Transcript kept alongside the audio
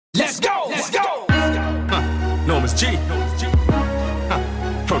it's G.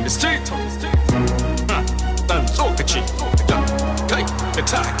 From the street. Dance so Kashi. Hey, the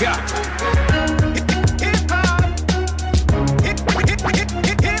tiger.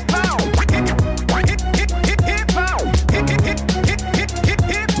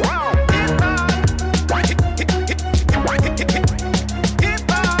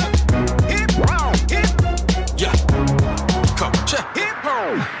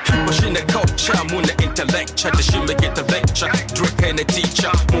 Muna intellectual, the she make it a lecture. Drake and a teacher,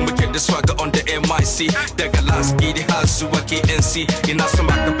 when we get the swagger on the MIC. Daga last giddy has to a KNC. In us a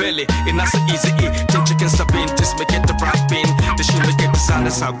Machiavelli, in us a easy E. Ten chickens a pintis, make it the rapping. The she make it the sound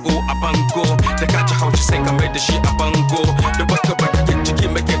as I go a bango. The catch how she sing, I made the she a bango. The buck up at the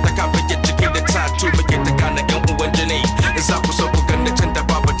chicken, make it the cafe, get chicken, the tattoo, make it the kind of young one Jenny. It's up so we're gonna turn the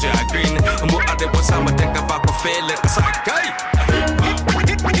baba to a green. And what other was I'm a think about a failure. It's like, guy.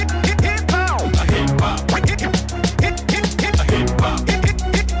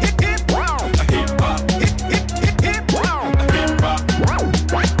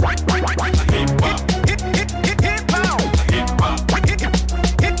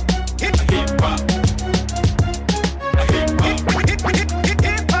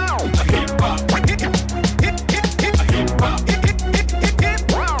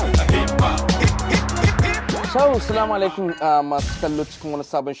 Assalamu alaikum masu kallo cikin wani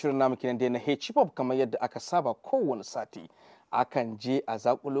sabon shirin namu kenan da na hip hop kamar yadda aka saba kowane sati akan je a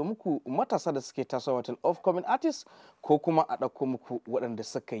zakulo muku matasa da suke tasowa watan upcoming artists ko kuma a dauko muku waɗanda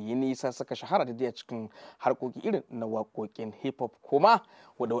suka yi nisa suka shahara da a cikin harkoki irin na waƙoƙin hip hop kuma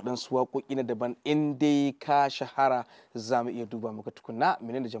waɗansu waƙoƙi na daban in dai ka shahara za mu iya duba muka tukunna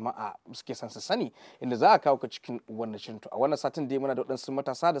menene jama'a suke son su sani inda za a kawo ka cikin wannan shirin to a wannan satin dai muna da waɗansu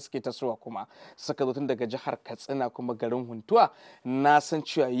matasa da suke tasowa kuma suka zo tun daga jihar Katsina kuma garin Huntuwa na san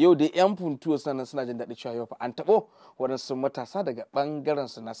cewa yau da yan Huntuwa suna jin daɗi cewa yau fa an taɓo waɗansu matasa daga ɓangaren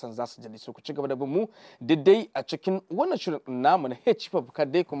su na san za su jali su ku ci gaba da bin mu diddai a cikin wannan shirin namu na hip hop ka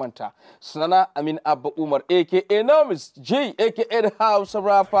dai kumanta sunana Amin Abba Umar aka Enormous J aka the House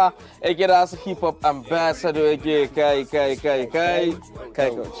rapper aka the hip hop ambassador aka kai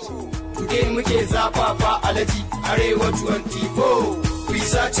Today muke zafafa alaji Arewa24 ku yi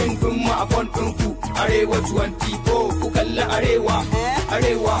sacin din mu a phone ɗinku Arewa24 ku kalla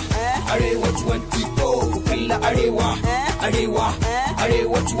Arewa24 ku kalla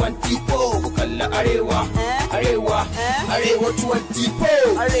Arewa24 ku kalla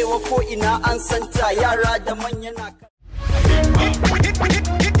Arewa24 Arewa ko ina an santa yara da manya na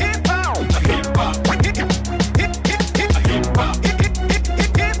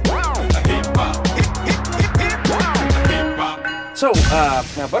So,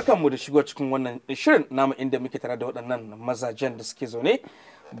 barkanmu da shigo cikin wannan shirin namu inda muke tare da waɗannan mazajen da suke zaune.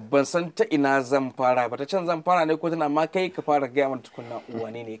 Ban san ta ina zan fara ba ta can zan fara ne ko tana ma kai ka fara gaya mana tukunna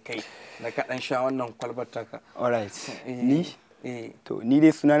wane ne kai na kaɗan sha wannan kwalbar taka. Alright, ni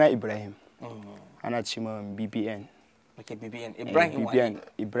dai sunana Ibrahim. Ana ce ma BBN. Okay, BBN.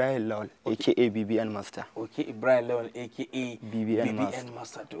 Ibrahim Lawal aka BBN Master. Okay, Ibrahim Lawal aka BBN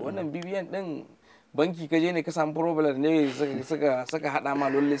Master. To wannan BBN din banki ka je ne ka samu problem ne saka hada ma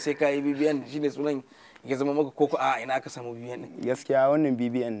lalle sai ka yi BBN shine sunan ya zama maka koko a ina ka samu BBN din gaskiya wannan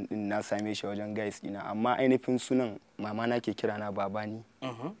BBN din na same shi wajen guys dina amma ainihin sunan mama na ke kira na babani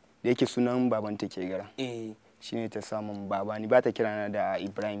da yake sunan baban ta ke gara shine ta samun babani ba ta kira na da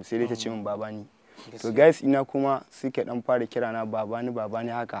Ibrahim sai dai ta ce min babani to guys ina kuma suke dan fara kira na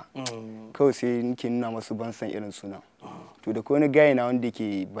babani haka kawai sai nake nuna masu ban san irin sunan to da wani guy na wanda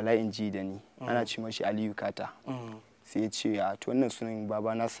yake bala'in ji da ni ana ce mashi Aliyu Kata sai ya ce a to wannan sunan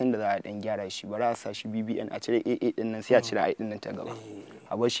baba na san da za a dan gyara shi bari a sa shi BBN a cire AA din nan sai a cire I din nan ta gaba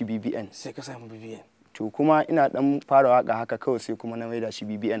a bar shi BBN sai ka samu BBN to kuma ina dan fara waka haka kawai sai kuma na maida shi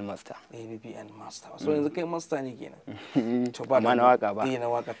BBN Master BBN Master so yanzu kai master ne kenan to ba na waka ba na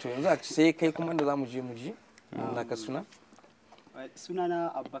waka to yanzu sai kai kuma da zamu je mu ji Allah ka suna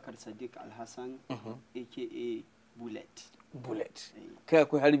sunana Abubakar Sadiq Alhassan aka Bullet kai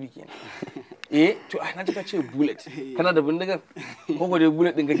akwai harbi kenan to na ji ka ce bullet kana da bindigar ko dai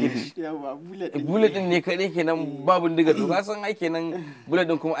bullet din kake shi yawa bullet din ne kadai kenan ba bindigar to ka san ai kenan bullet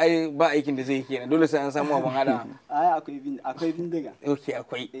din kuma ai ba aikin da zai yi kenan dole sai an samu abun hada ai akwai bindiga okay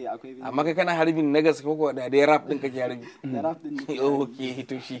akwai amma kai kana harbin na gaske ko da dai rap din kake harbi da rap din ne okay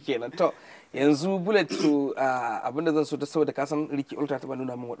to shi kenan to yanzu bullet to abinda zan so ta saboda ka san Ricky Ultra ta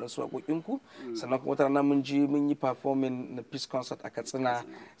nuna min wadansu waƙoƙin ku sannan kuma wata rana mun je mun yi performing na peace concert a Katsina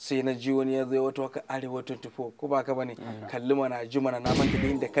sai na ji wani ya zo wata waka Arewa24 ko ba ka bane kalli mana ji mana na manta da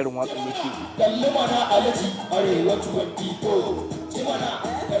inda karin waƙan yake kalli mana alaji Arewa24 ji mana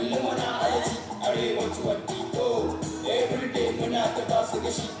kalli mana alaji Arewa24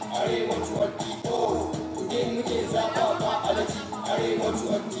 gashi arewa 24 today muke zafafa alaji arewa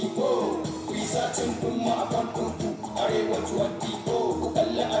 24 ku yi sacin din mu a kan ɗinku arewa 24 ku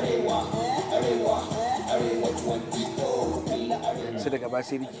kalli arewa 24 sai daga ba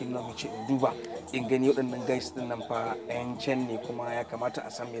sai riki na mace in duba in gani waɗannan guys din nan fa yan can ne kuma ya kamata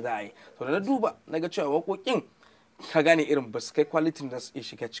a san me za a yi to da na duba na ga cewa waƙoƙin ka gane irin ba su kai quality da su iya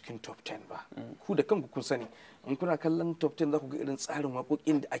shiga cikin top 10 ba ku da kanku kun sani in kuna kallon top 10 za ku ga irin tsarin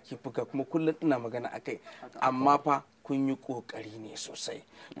waƙoƙin da ake buga kuma kullum ina magana akai amma fa kun yi ƙoƙari ne sosai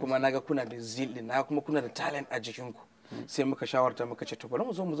kuma naga kuna da zili na kuma kuna da talent a jikinku sai muka shawarta muka ce to bari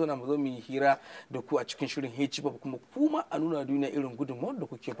mu zo mu yi hira da ku a cikin shirin hip hop kuma kuma a nuna duniya irin gudunmawar da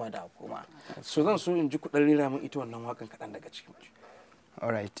kuke bada kuma so zan so in ji ku dan rera min ita wannan wakan kaɗan daga cikin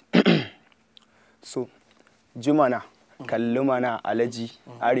all right so jumana kalli mana alaji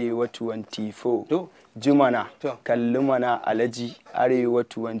arewa 24 jumana kalli mana alaji arewa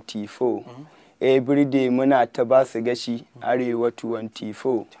 24 everyday muna ta ba su gashi arewa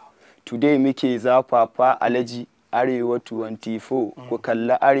 24 today muke zafafa alaji arewa 24 ku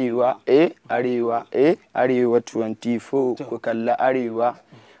kalli arewa arewa arewa 24 ku kalli arewa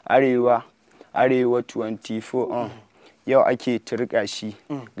 24 yau ake turka shi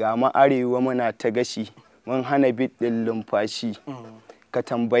ga ma arewa muna ta gashi mun hana bit din lumfashi ka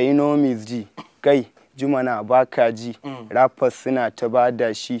tambayi nomis ji kai jumana baka ji rappers suna ta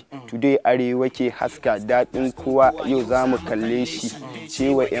bada shi today arewa ke haska daɗin kowa yau za mu kalle shi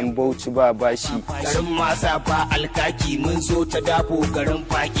cewa yan bauchi ba bashi garin masa ba alkaki mun zo ta dafo garin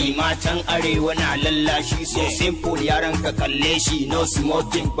faki matan arewa na lallashi so simple yaran ka kalle shi no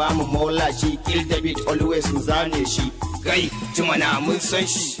smoking ba mu mola shi kill the beat always mu zane shi kai jumana mun san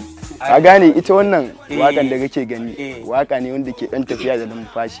shi a gane ita wannan wakan da kake gani waka ne wanda ke dan tafiya da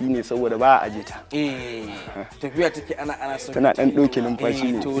numfashi ne saboda ba a aje ta tafiya take ana so tana dan doke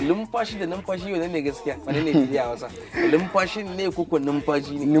numfashi ne to numfashi da numfashi wannan ne gaskiya wannan ne biya wasa numfashi ne ko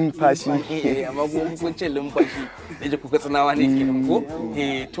numfashi ne numfashi amma ko kun ce numfashi da kuka tsanawa ne kenan ko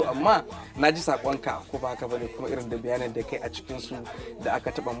to amma naji sakonka ko ba ka bane kuma irin da bayanan da kai a cikin su da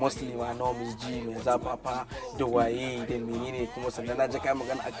aka taba mostly ma na Miss G mai zafafa da waye da menene kuma sannan naji kai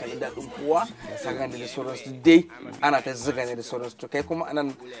magana akan daɗin kowa saka da sauransu dai ana ta zuga ne da sauransu to kai kuma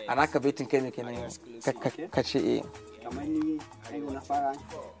anan anaka baitin kai ne kenan ka ce kamar ni ayo na fara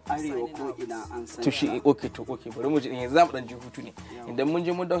arewa ko ina an san to shi okay bari mu ji yanzu zamu dan ji hutu ne idan mun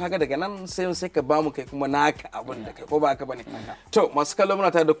je mun dauka kaga daga nan sai ka ba mu kai kuma naka abin da kai ko ba haka bane to masu kallon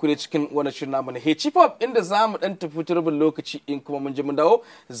muna tare da ku ne cikin wannan shirin namu na hip hop inda zamu dan tafi turbin lokaci in kuma mun je mun dawo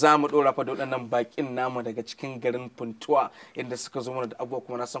zamu dora fa da wadannan bakin namu daga cikin garin Puntuwa inda suka zo mana da abubuwa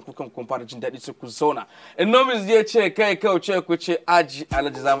kuma na san ku kan kun fara jin daɗi su ku zauna in nomis ya ce kai kauce ku ce aji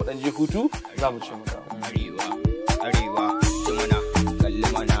alaji zamu dan je hutu zamu ce mu dawo arewa jumana kalli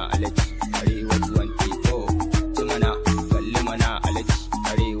mana alaji arewa 24 jumana kalli mana alaji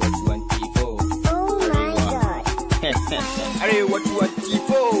arewa 24 arewa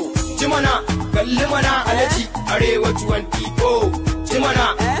 24 jumana kalli mana alaji arewa 24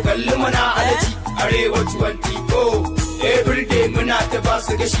 jumana kalli mana alaji arewa 24 everyday muna ta ba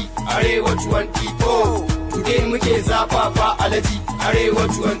su gashi arewa 24 today muke zafafa alaji arewa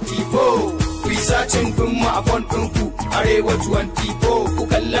 24 ku yi sacin din mu a fon ɗinku arewa 24 ku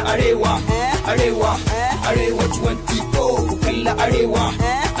kalli arewa 24 ku kalli arewa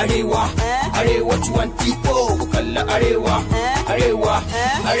 24 ku kalli arewa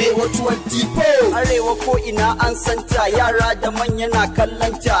 24 arewa ko ina an santa yara da manya na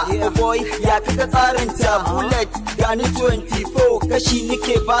kallanta boy ya kaga tsarinta bullet gani 24 kashi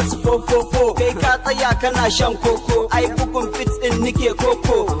nike ba su 444 kai ka tsaya kana shan koko ai bugun fit din nike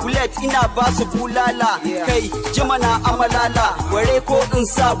koko bullet ina ba su bulala kai jimana amalala ware ko in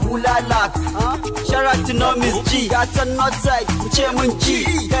sa bulala Sharatonomics G gatan north side ku ce mun G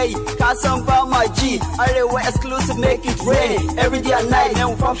kai ka san ba ma G arewa exclusive make it rain every day and night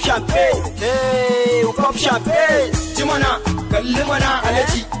and pop champagne hey pop champagne jimana kalli mana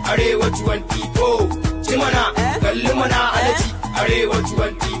alaji arewa 24 jimana kalli mana alaji arewa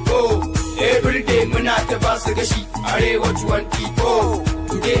 24 everyday muna ta ba su gashi arewa 24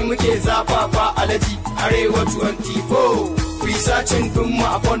 today muke zafafa alaji arewa 24 ku yi sacin din mu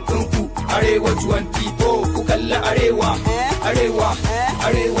a fon ɗinku arewa 24 ku kalli arewa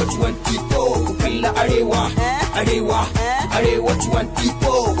 24 ku kalli arewa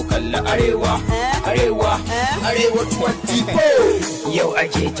 24 ku kalli arewa arewa 24 yau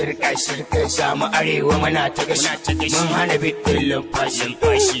ake turka shirka samu arewa mana ta gashi mun hana bitin lumfashi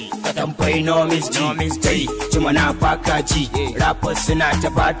ka tambayi nomis ji jimana baka ji rappers suna ta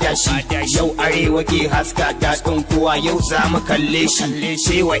fata shi yau arewa ke haska daɗin kowa yau za mu kalle shi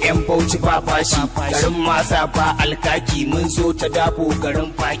cewa yan bauchi ba fashi garin masa ba alkaki mun zo ta dabo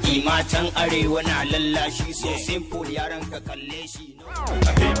garin faki matan arewa na lallashi so simple yaran ka kalle shi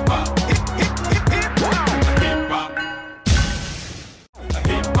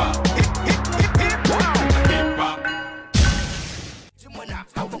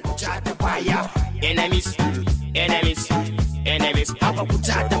Enemies, hapa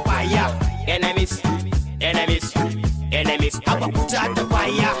kutata baya. Enemies, hapa kutata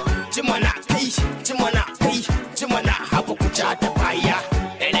baya. Jimana kai, hapa kutata baya.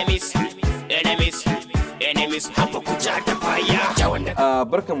 Enemies, hapa kutata baya.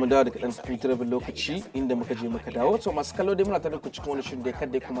 Barkan mu dawo da kaɗan fitar da lokaci inda muka je muka dawo. So masu kallo dai muna tare ku cikin wani shirin da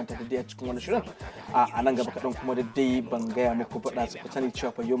kada ya kuma ta da a cikin wani shirin. A nan gaba kaɗan kuma da dai ban gaya muku faɗa su fitani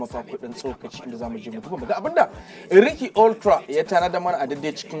cewa fa yau mafa kuɗin tsokaci inda zamu je mu duba ga abinda Ricky Ultra ya tana da mana a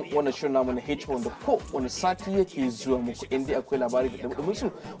daidai cikin wannan shirin namu na H wanda ko wani sati yake zuwa muku inda akwai labari da dubudumin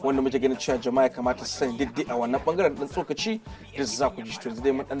su wanda muke ganin cewa jama'a kamata su sani daidai a wannan bangaren din tsokaci da za ku ji to yanzu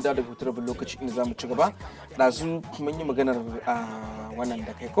dai mun dan dawo da fitar da lokaci inda zamu ci gaba. Dazu mun yi maganar wannan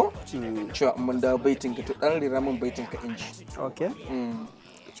da kai ko cewa mun da baitin ka to dan rira mun baitin ka inji. Okay.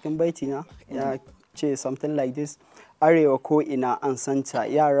 Cikin baiti na ya ce something like this. Arewa ko ina an santa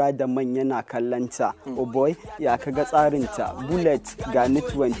yara da manya na kallanta. Oh boy ya kaga tsarinta bullet ga ni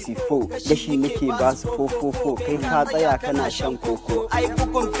 24 gashi nake ba su 444 kai ka tsaya kana shan koko. Ai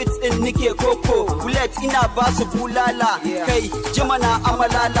bugun fit din nike koko bullet ina ba su bulala kai jimana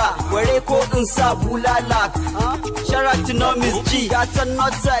amalala ware ko in sa bulala. Shout to Nomis G gatan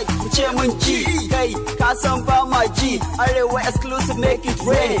north side ce mun ji kai ka san ba ma ji Arewa exclusive make it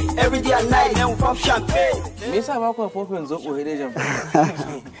rain every day and night and pop champagne. Me yasa ba ku fofin zobo hede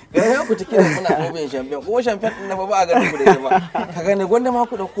champagne? Ga yau ku take da kuna fofin champagne ko champagne din na ba a garin ku da ba. Ka gane gwanda ma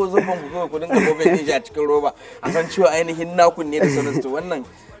ku dauko zobon ku kawai ku dinga fofin din a cikin roba. A san cewa ainihin naku ne da sauransu to wannan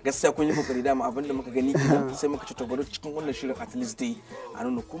gaskiya kun yi kokari dama abinda muka gani kenan sai muka ci tabbatar cikin wannan shirin at least dai a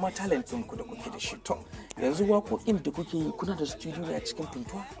nuna kuma talent din ku da kuke da shi to yanzu waƙoƙin da kuke yi kuna da studio ne a cikin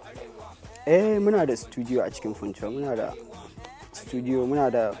Funtuwa? Muna da studio a cikin Funtuwa muna da studio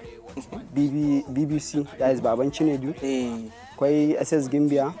muna da BBC that is Baban Chinedu akwai SS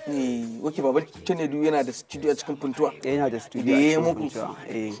Gimbiya wake Baban Chinedu yana da studio a cikin Funtuwa yana da studio a cikin Funtuwa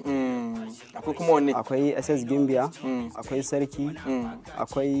akwai kuma wanne akwai SS Gimbiya akwai Sarki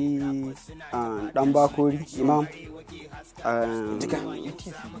akwai Dan Bakori Imam duka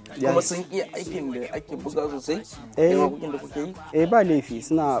kuma sun iya aikin da ake buga sosai da kuke yi ba laifi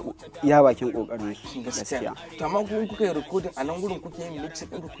suna iya bakin kokarin su gaskiya to amma kun kuka yi recording a nan gurin kuke yin mixing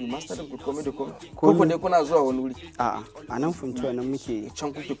din ku yi mastering ku komai da komai ko dai kuna zuwa wani wuri a nan Funtuwa nan muke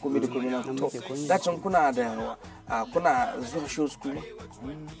can kuke komai da komai na to da can kuna da kuna zuwa shows kuma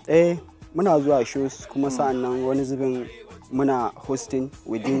muna zuwa shows kuma sa'annan wani zubin muna hosting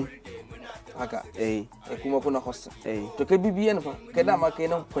within haka kuma kuna hosting to kai BBN fa kai dama kai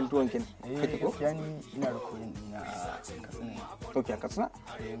nan Funtuwan kin kake ko yani ina recording ina Katsina okay Katsina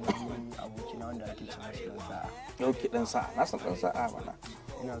aboki na wanda ake cewa shi dan sa'a dan sa'a na san dan sa'a bana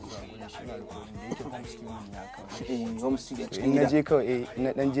ina zuwa gurin shi ina recording da yake home studio ne ya kawai home studio in na je kawai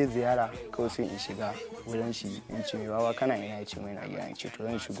na dan je ziyara kawai sai in shiga wurin shi in ce wawa kana ina ya ce mai na gida in ce to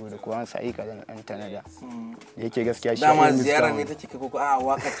zan shigo da kowa sai ka zan dan tanada da yake gaskiya shi dama ziyara ne take ko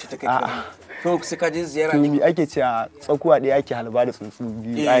wakar ce take to sai ka je ziyara ne ake cewa tsakuwa ɗaya ake halba da tsuntsu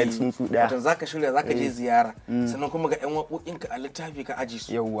biyu ayat tsuntsu ɗaya wato zaka shirya zaka je ziyara sannan kuma ga yan waƙoƙinka a littafi ka aji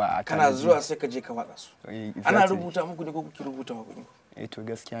su yawa kana zuwa sai ka je ka watsa su ana rubuta muku ne ko kuke rubuta waƙoƙin to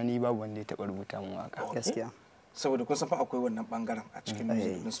gaskiya ni babu wanda ya taɓa rubuta mun waka gaskiya saboda kun san fa akwai wannan bangaren a cikin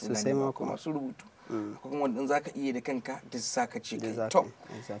music din su sosai ma kuma su rubutu akwai kuma wanda zaka iya da kanka da zaka ce kai to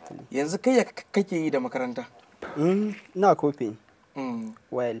yanzu kai ya kake yi da makaranta ina coping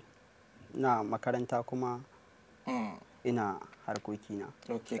well na makaranta kuma ina harkokina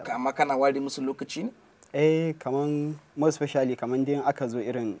okay amma kana ware musu lokaci ne kaman more especially kaman dai aka zo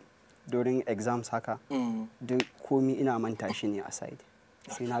irin during exams haka duk komi ina manta shi ne a side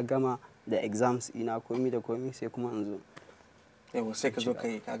sai na gama da exams ina komi da komi sai kuma in zo yawa sai ka zo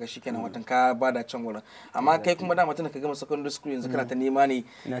kai kaga shikenan watan ka bada can wurin amma kai kuma da mutum ka gama secondary school yanzu kana ta nema ne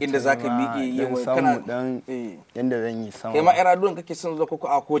inda zaka miƙe yawa kana dan yanda zan yi sama kai ma era duwan kake son zo ko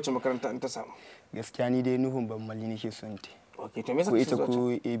a kowace makaranta in ta samu gaskiya ni dai nuhun ban mali nake son ta okay to me ko ita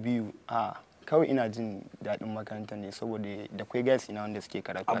ko ABU kawai ina jin daɗin makarantar ne saboda da kai guys ina wanda suke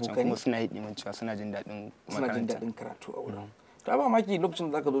karatu a can kuma suna yi min cewa suna jin daɗin makaranta. Suna jin daɗin karatu a wurin. Ta ba maki lokacin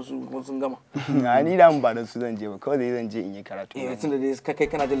da zaka zo su kuma sun gama. Ni da ba da su zan je ba kawai dai zan je in yi karatu. Tunda dai kai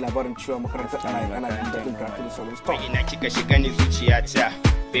kana jin labarin cewa makarantar ana jin daɗin karatu da sauransu. Ina kika shiga ni zuciyata,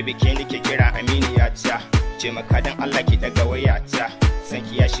 baby ke nake kira aminiyata, ce maka dan Allah ki daga wayata,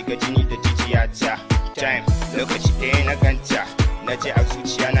 sanki ya shiga jini da jijiyata, time lokaci ɗaya na ganta, na je a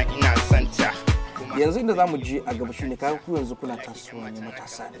zuciya na ina santa. Yanzu inda zamu je a gaba shine kaga ku yanzu kuna tasowa ne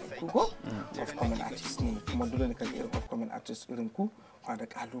matasa ne ku ko of common artists ne kuma dole ne kaga irin of common artists irin ku a da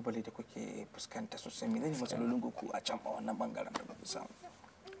kalubale da kuke fuskanta sosai menene matsalolin ku a can a wannan bangaren da kuke samu?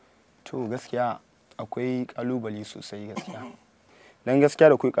 To gaskiya akwai kalubale sosai gaskiya. Dan gaskiya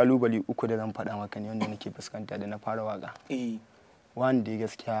da akwai kalubale uku da zan faɗa maka ne wanda nake fuskanta da na fara waka. One day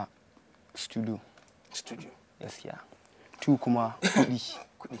gaskiya studio gaskiya. Two kuma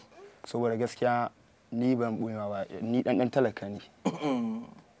kuɗi. Saboda gaskiya ni ban boyewa ba ni dan talaka ne.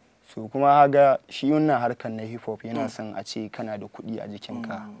 So kuma haga shi wannan harkar na hip hop yana son a ce kana da kuɗi a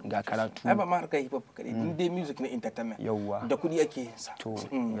jikinka ga karatu. Ai ba ma harkar hip hop kadai din dai music na entertainment. Yawwa. Da kuɗi ake yin sa. To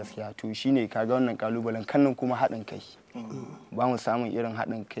gaskiya to shine kaga wannan kalubalen kannan kuma haɗin kai. Ba mu samun irin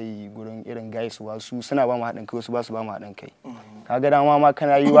haɗin kai gurin irin guys wasu suna ba mu haɗin kai wasu ba su ba mu haɗin kai. Kaga dama ma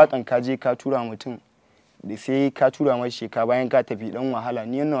kana yi waƙan ka je ka tura mutum da sai ka tura mai sheka bayan ka tafi dan wahala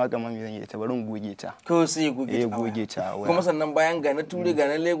ni wannan waka ma me zan yi ta barin goge ta ko sai goge ta kuma sannan bayan ga na ture ga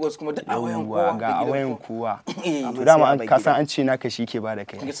na Lagos kuma da awayan kowa ga awayan kowa to dama an ka san an ce naka shike ba da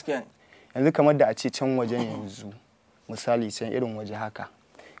kai gaskiya yanzu kamar da a ce can wajen yanzu misali can irin waje haka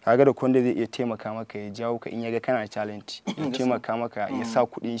kaga da kwanda zai iya taimaka maka ya jawo ka in yaga kana talent ya taimaka maka ya sa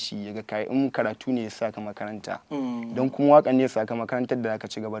kudin shi yaga kai in karatu ne ya saka makaranta don kuma waka ne ya saka makarantar da zaka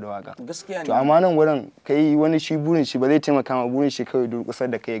ci gaba da waka to amma nan wurin kai wani shi burin shi ba zai taimaka ma burin shi kawai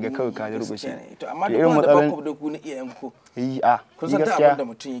durkusar da kai ga kawai ka durkushe to amma da kuma da backup da ku na iyayen ku kun san da abin da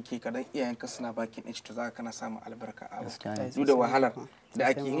mutum yake kadan iyayen ka suna bakin ɗin to zaka kana samun albarka a duk da wahalar da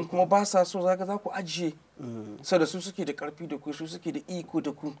ake in kuma ba sa so zaka za ku ajiye saboda su suke da karfi da ku su suke da iko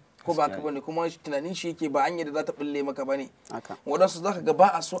da ku ko ba ka bane kuma tunanin shi yake ba hanyar da za ta bulle maka bane wadansu zaka ga ba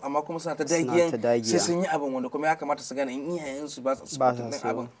a so amma kuma suna ta dagiyan sai sun yi abin wanda kuma ya kamata su gane in iyayen su ba su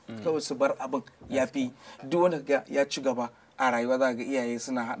abin kawai su bar abin yafi duk wanda ga ya ci gaba a rayuwa za ga iyaye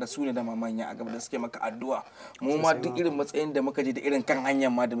suna hada su ne da mamanya a gaba da suke maka addu'a mu ma duk irin matsayin da muka je da irin kan hanyar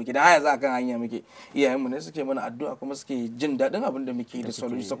ma da muke da haya za kan hanya muke iyayenmu ne suke mana addu'a kuma suke jin daɗin abin da muke da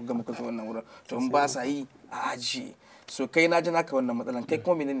sauran su ga muka zo wannan wurin to in ba sa yi a ajiye so kai na ji naka wannan matsalan kai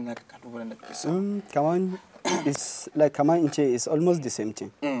kuma menene naka kalubalen da kake samu kaman is like kaman in ce is almost the same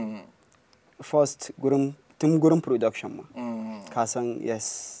thing first gurin production ma ka san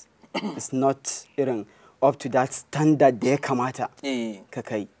yes it's not irin up to that standard da ya kamata ka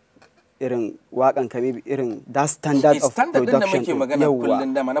kai irin wakan ka maybe irin that standard of production din da muke magana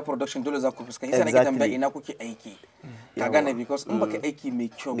kullun da na production dole za ku fuskanta sai nake tambaya ina kuke aiki ka gane because in baka aiki mai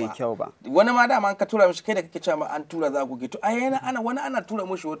kyau ba wani ma dama an ka tura mishi kai da kake cewa an tura za ku ge to ai ana tura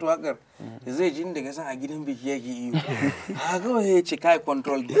mishi wata wakar zai ji inda ga san a gidan biki yake iyo ha kawai ya ce kai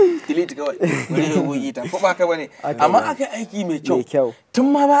control delete kawai wani ya goge ta ko ba ka bane amma aka aiki mai kyau tun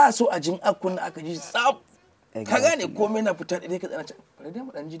ma ba a so a jin akun aka ji tsaf ka gane komai na fita dai ka tsana bari dai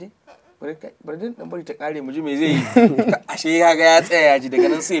mu dan ji dai bari dai dan bari ta kare mu ji me zai yi ashe ya ga ya tsaya ya ji daga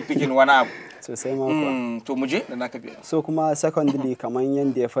nan sai ya fikin wani abu sosai ma kuwa to mu je da naka biya so kuma secondly kaman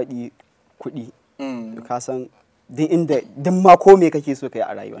yanda ya faɗi kuɗi ka san duk ma ko me kake so kai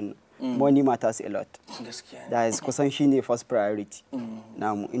a rayuwar nan money matters a lot that is kusan shine first priority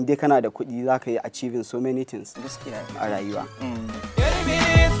namu in dai kana da kuɗi zaka yi achieving so many things a rayuwa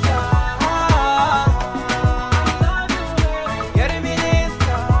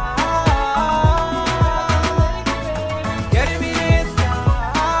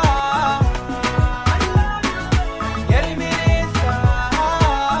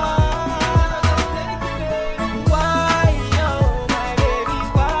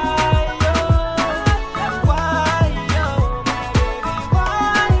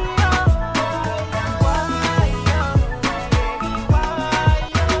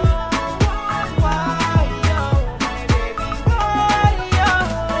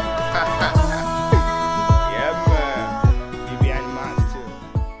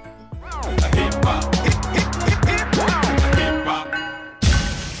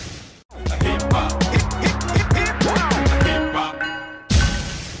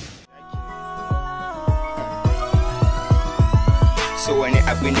so wani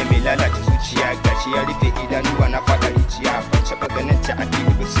abu ne mai lalata zuciya gashi ya rufe idanuwa na fada rijiya ban taba ganin ta a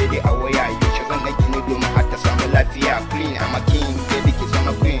fili ba sai dai a waya yaushe zan nake ne domin har ta samu lafiya clean I'm a king baby ki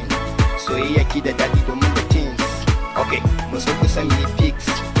zama queen soyayya ki da daɗi domin da teens. Okay, musu kusan mi pics.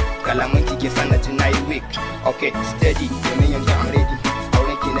 Kalaman ki ke sana jin nayi weak. Okay, steady domin yanzu I'm ready.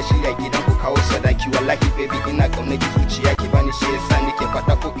 Auren ki na shirya gidan ku kawo sadaki. Wallahi baby ina kauna ki zuciya ki bani shi yasa nake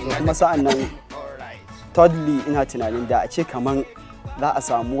faɗa ko ina. Kuma sa'an nan thirdly ina tunanin da a ce kaman za a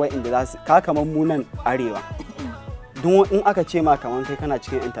samu wa'inda za su ka kaman munan arewa. Don in aka ce ma kaman kai kana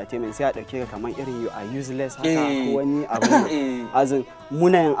cikin entertainment sai a ɗauke ka kaman irin you are useless haka ko wani abu. Azin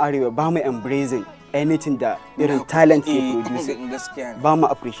munayen arewa ba mu embracing anything da irin talent ke producing, ba mu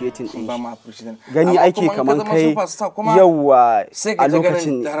appreciating din shi. Gani ake kaman kai yawa a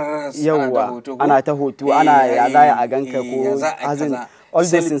lokacin yawa ana ta hoto ana ya zaya a ganka ko azin all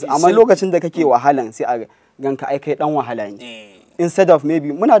these things, amma lokacin da kake wahalan sai a ganka ai kai dan wahala ne. Instead of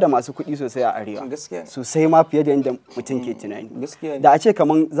maybe muna da masu kuɗi sosai a arewa sosai ma fiye da yadda mutum ke tunani. Da a ce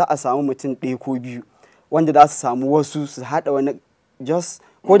kaman za a samu mutum ɗaya ko biyu wanda za su samu wasu su haɗa wani just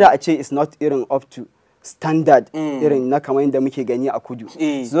ko da a ce is not irin up to standard irin na kamar yadda muke gani a kudu,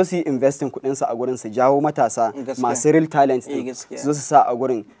 su zo su yi investing kuɗinsu a gurin su jawo matasa masu real talent din su zo su sa a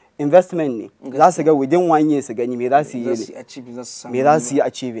gurin investment ne za su ga within 1 year su gani me za su yi me za su yi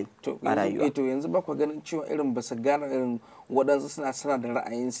achieving a rayuwa. To yanzu ba ku ganin cewa irin ba su gane irin waɗansu suna da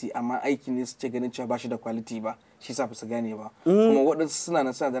ra'ayinsu amma aiki ne su ce ganin cewa ba shi da quality ba shi sa ba su gane ba, kuma waɗansu suna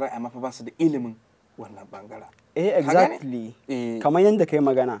da ra'ayi amma fa ba su da ilimin wannan bangaren. Exactly. Kamar yadda kai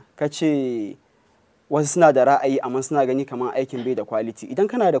magana ka ce wasu suna da ra'ayi amma suna gani kamar aikin bai da quality. Idan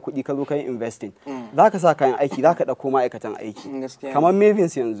kana da kuɗi ka zo ka yi investing za ka sa kayan aiki, za ka ɗauko ma'aikatan aiki kamar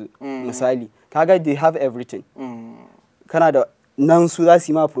Mavins yanzu misali kaga they have everything. Kana da nan su za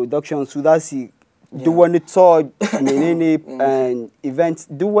su yi ma production, su za su duk wani tour menene event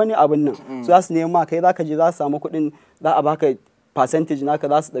duk wani abin nan su za su nema kai za ka je za su samu kuɗin za a baka percentage naka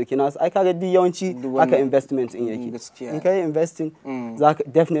za su dauki nasu. Ai kaga duk yawanci haka investment in yake. In kai investing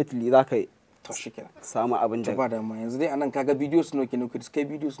definitely za ka samu abin da ba da ma. Yanzu dai anan kaga videos nawa kenan kai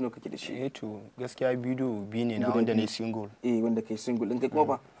videos nawa kake da shi? To gaskiya video biyu ne na wanda ne single. Wanda kai single din kai kuma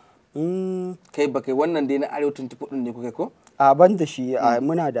ba kai ba kai wannan dai na AREWA24 din ne kuka ko? A ban da shi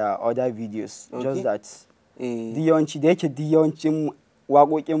muna da other videos just that yawanci da yake yawancin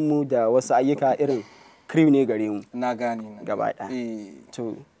waƙoƙin mu da wasu ayyuka irin crew ne gare mu. Na gane gaba ɗaya.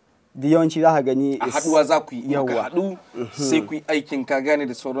 To yawanci za ka gani a haduwa za ku yi ka haɗu sai ku yi aikin ka gane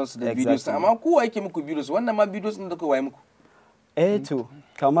da sauransu da videos, amma ku aiki muku videos wannan ma videos din da ku waye muku? To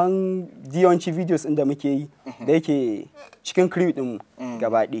kaman yawanci videos din da muke yi da yake cikin crew din mu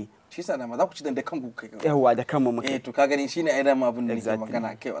gaba ɗaya. Shi sa ma za ku ci da kanku kai. Yawa da kanmu muke. To ka gani shine ai dama abin da nake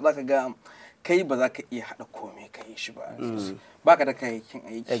magana kai za ka ga kai ba za ka iya haɗa komai ka yi shi ba. Baka da kayayyakin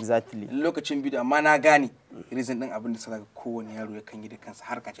aiki. Exactly. Lokacin bidiyo amma na gane reason din abin da sa ga kowane yaro ya kan yi da kansa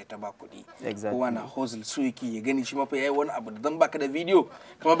har kace ta ba kuɗi. Kowa na hustle so yake ya gani shi ma fa yayi wani abu da dan baka da bidiyo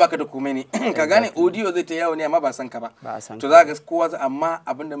kuma baka da komai ne. Ka gane audio zai ta yawo ne amma ba san ka ba. To za ga kowa amma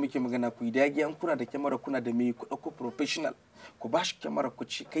abin da muke magana ku yi dage an kuna da kyamara kuna da me ku dauko professional ku ba shi kyamara ku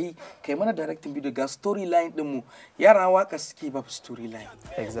ci kai mana directing video ga storyline din mu yara waka suke ba storyline.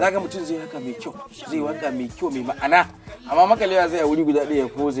 Za ga mutum zai haka mai kyau zai waka mai kyau mai ma'ana amma makalewa zai wuri guda ɗaya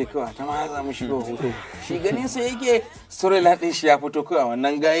ko zai kawai ta ma za mu shiga hoto shi ganin sai yake storyline din shi ya fito kawai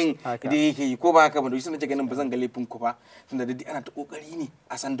wannan gayin da yake yi ko ba haka ba da shi nake ganin ba zan ga laifin ku ba tunda da ana ta kokari ne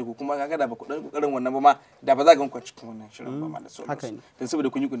a san da ku kuma kaga da ba ku dan kokarin wannan ba ma da ba za ga ku cikin wannan shirin ba ma da sauransu dan saboda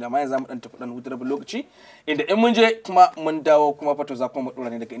kun yi kun da amma yanzu mu dan tafi dan hutar lokaci inda in mun je kuma mun dawo kuma fato za kuma mu dora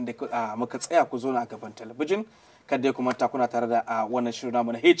ne daga inda muka tsaya ku zo na gaban talabijin kada kuma ta kuna tare da wannan shirin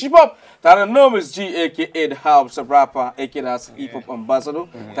namu na hip hop tare da Nomis G aka the house rapper aka da hip hop ambassador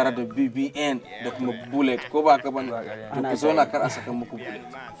tare da BBN da kuma Bullet ko ba ka bane to ku zo na kar a saka muku Bullet.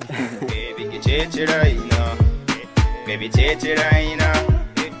 Baby ke ce raina baby ce raina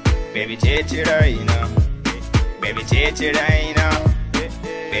baby ce raina baby ce raina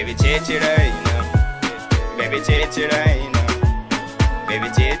baby ce raina baby ce raina baby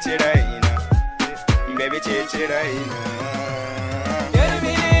ce raina baby ce raina.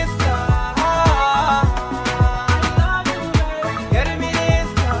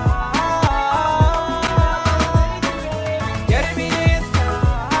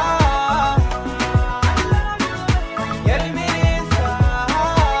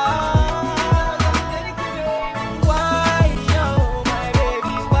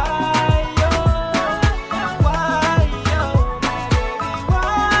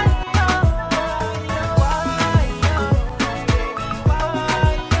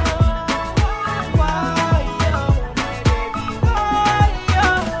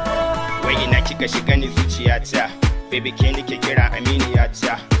 Ka shiga ni zuciyata baby ke nake kira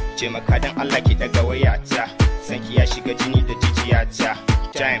aminiyata ce maka dan Allah ki daga wayata sanki ya shiga jini da jijiyata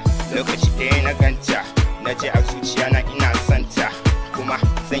time lokaci ɗaya na ganta na ji a zuciya na ina santa kuma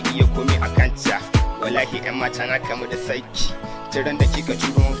zan iya komi a kanta wallahi yan mata na kamu da saiki tiran da kika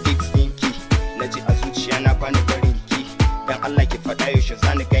turo fix ɗinki na ji a zuciya na bani barinki dan Allah ki faɗa yaushe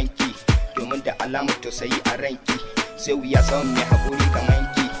zani ganki domin da alamar tausayi a ranki sai wuya samun mai haƙuri kamar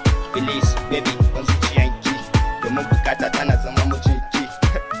ki please baby ban zuciyanki domin bukata tana zama mijinki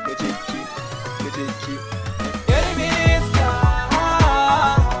mijinki mijinki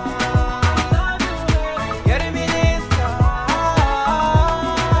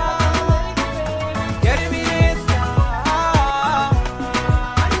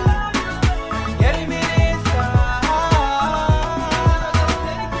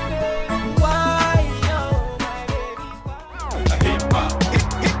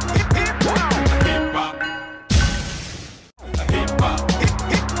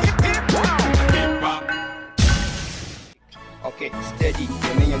Okay, steady,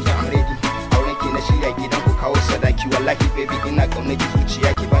 domin yanzu I'm ready. Auren ki na shirya gidan ku kawo sadaki wallahi baby ina kauna ki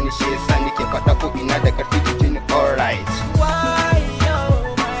zuciya ki bani shi yasa nake faɗa ko ina da karfi ki jini alright.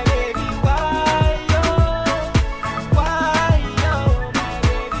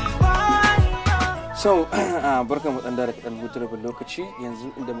 So, barkan mu dan da kadan hutu rabin lokaci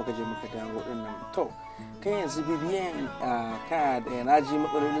yanzu inda muka je muka dawo dinnan. To, kai yanzu BBN ka da na ji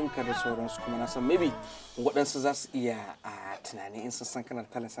matsalolinka da sauransu kuma na san maybe waɗansu za su iya tunani in sun san kana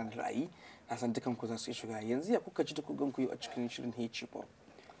talasa da ra'ayi na san dukan ku za su iya shiga yanzu ya kuka ji da ku ganku a cikin shirin hip hop.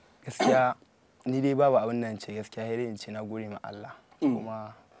 Gaskiya ni dai babu abin nan ce gaskiya sai dai in ce na gode ma Allah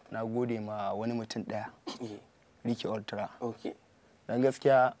kuma na gode ma wani mutum daya Ricky Ultra. Okay. Dan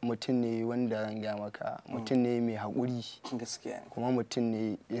gaskiya mutum ne wanda zan gaya maka mutum ne mai haƙuri gaskiya kuma mutum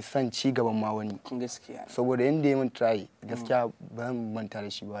ne ya san ci gaban ma wani gaskiya saboda yanda ya mun try gaskiya ba zan manta da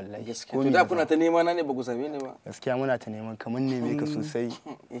shi ba wallahi gaskiya to da kuna ta nema na ne ba ku same ni ba gaskiya muna ta neman kamar ne ka sosai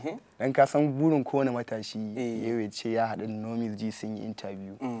dan ka san burin kowane matashi ya ce ya haɗu da Nomis G sun yi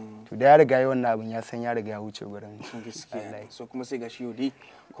interview to da ya riga yi wannan abin ya san ya riga ya wuce gurin gaskiya so kuma sai gashi yau dai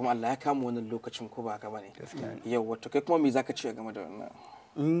kuma Allah ya kama wannan lokacin ko ba haka bane yau wato kai kuma me zaka ce game da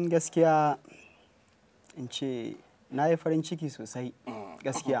wannan gaskiya in ce na yi farin ciki sosai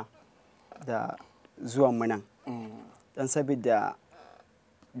gaskiya da zuwan mu nan dan saboda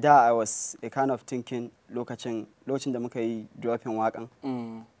da I was a kind of thinking lokacin da muka yi dropping wakan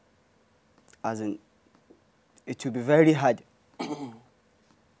as in it will be very hard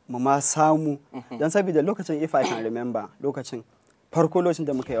mu ma samu dan saboda lokacin if I can remember lokacin farko lokacin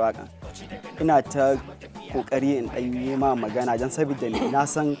da muka yi wakan ina ta kokari in dan yi ma magana dan saboda na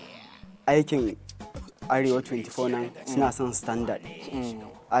san aikin AREWA24 nan suna son standard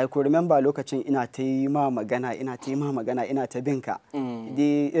I could remember lokacin ina ta yi ma magana ina ta binka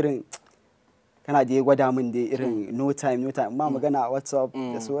dai irin kana da ya gwada min dai irin no time ma magana a WhatsApp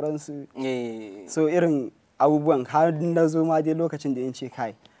da sauransu so irin abubuwan har na zo ma dai lokacin da in ce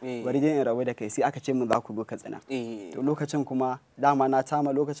kai bari dai in rabu da kai sai aka ce mun za ku zo Katsina to lokacin kuma dama na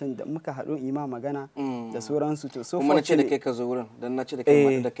tama lokacin da muka haɗu ima magana da sauransu to so kuma na ce da kai ka zo wurin dan na ce da kai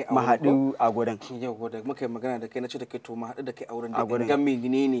ma da kai a haɗu a gurin yau da muka yi magana da kai na ce da kai to ma haɗu da kai a wurin da ga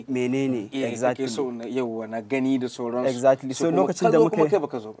menene exactly so yau na gani da sauransu exactly so lokacin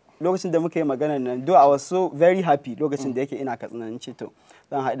da muka yi magana nan do I was so very happy lokacin da yake ina Katsina in ce to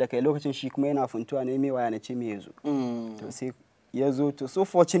zan haɗu da kai lokacin shi kuma yana funtuwa ne mai waya na ce me yazo to sai ya zo to so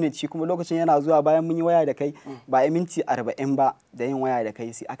fortunate shi kuma lokacin yana zuwa bayan mun yi waya da kai ba a minti 40 ba da yin waya da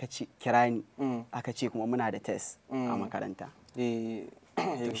kai sai aka ce kira ni aka ce kuma muna da test a makaranta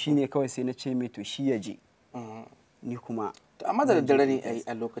to shine kawai sai na ce mai to shi ya je ni kuma amma da daddare ne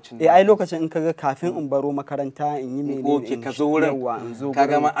a lokacin ai lokacin in kaga kafin in baro makaranta in yi menene ka zo wurin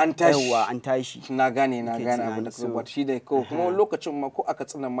kaga ma an tashi na gane abu da kuma shi da ko kuma lokacin ma ko aka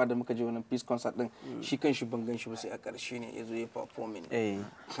tsinan ma da muka je wannan peace concert din shi kanshi ban gan shi ba sai a karshe ne yazo ya performing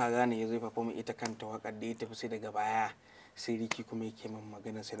ka gane yazo ya performing ita kanta wakar da ya tafi sai daga baya sai Riki kuma yake min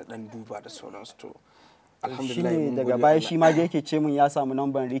magana sai da dan duba da sauransu to alhamdulillah daga baya shi ma da yake ce mun ya samu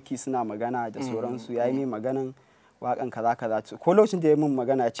number Riki suna magana da sauransu yayi mai maganan wakan kaza ko lokacin da ya mun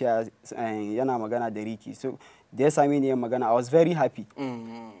magana ce yana magana da Riki so da ya same ni yin magana I was very happy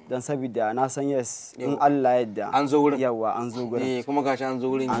dan saboda na san yes in Allah yadda an zo wurin yawa an zo gurin kuma gashi an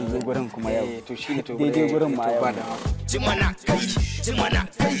zo wurin kuma yau to shine to daidai gurin ma yau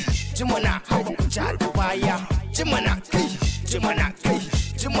jimana hawa ku ja da baya jimana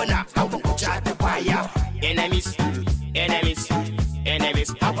hawa ku ja da baya enemies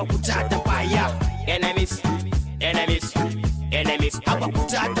hawa ku ja da baya enemies hawa ku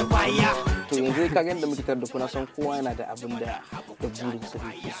ja da baya to yanzu ka ga inda muke tare da kuna san kowa yana da abin da burin sa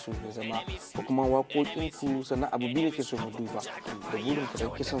yake so ya zama ko kuma waƙoƙin ku sannan abu biyu yake so mu duba da burin ka da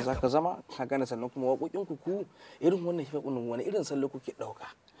kake son zaka zama ka gane sannan kuma waƙoƙin ku irin wannan hip hop wani irin sallo kuke dauka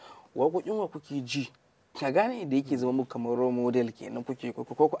waƙoƙin wa kuke ji ka gane da yake zama muku kamar role model kenan kuke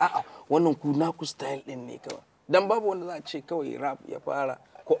ko a'a wannan ku naku style din ne kawai dan babu wanda za a ce kawai rap ya fara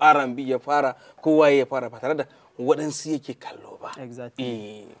ko R&B ya fara ko waye ya fara ba tare da waɗansu yake kallo ba.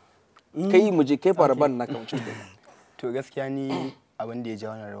 Exactly. Kai mu je kai fara ban na kamar da. To gaskiya ni abin da ya ja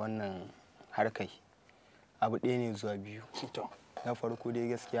wannan harkai abu ɗaya ne zuwa biyu. Na farko dai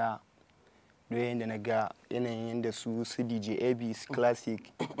gaskiya doyin da na ga yanayin yadda su DJ AB, su Classic,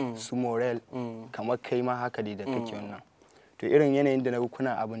 su Morel kamar kai ma haka dai da kake wannan. To irin yanayin da na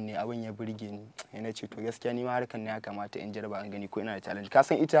kuna abin ne abin ya burge ni yana ce to gaskiya ni ma harkan ne ya kamata in jarba an gani ko ina da talent ka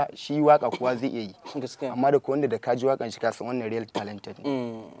san ita shi waka kuwa zai iya yi amma da ko wanda da ka ji wakan shi ka san wannan real talented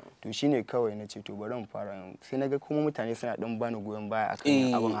ne to shine kawai na ce to bari mu fara sai naga kuma mutane suna dan bani goyon baya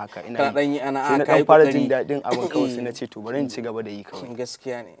akan abin haka ina dan yi ana sai na dan fara jin dadin abin kawai sai na ce to bari in ci gaba da yi kawai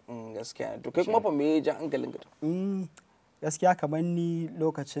gaskiya ne to kai kuma fa me ya ja hankalin ka gaskiya kamar ni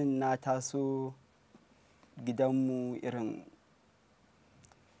lokacin na taso gidanmu irin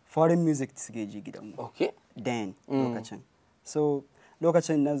foreign music suke ji gidanmu. Okay. Then lokacin. So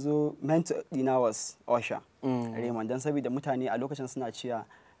lokacin na zo mentor dina was Osha. Raymond dan saboda mutane a lokacin suna cewa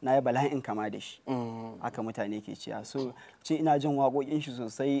na yi bala'in kama da shi. Haka mutane ke cewa. So ce ina jin waƙoƙin shi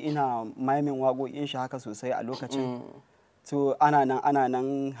sosai ina maimin waƙoƙin shi haka sosai a lokacin. To ana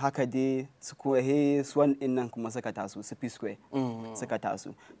nan haka dai su kuwa swan din nan kuma suka taso su P-Square suka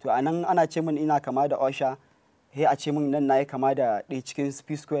taso. To anan ana ce min ina kama da Osha. He a ce min nan nayi kama da ɗaya cikin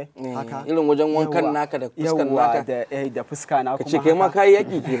P-Square haka irin wajen wankan naka da fuskar naka da fuska na kuma kace kai ma kai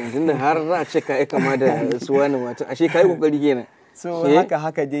yaki kenan tunda har za a ce kai kama da su wani mata ashe kai kokari kenan so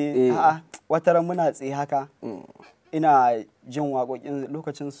haka dai a'a wataran muna tsaye haka ina jin waƙoƙin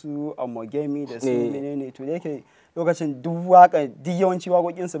lokacin su Amogemi da su menene to da yake lokacin duk yawanci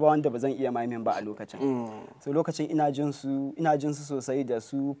waƙoƙin su ba wanda ba zan iya maimin ba a lokacin so lokacin ina jin su sosai da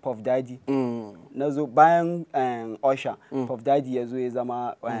su Puff Daddy na zo bayan Osha Puff Daddy ya zo ya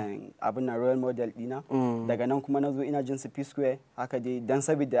zama abin na role model dina daga nan kuma na zo ina jin su P-Square haka dai dan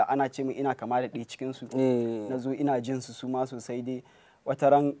saboda ana ce min ina kama da ɗaya cikin su na zo ina jin su ma sosai dai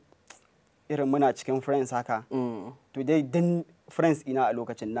wataran irin muna cikin friends haka to dai din friends ina a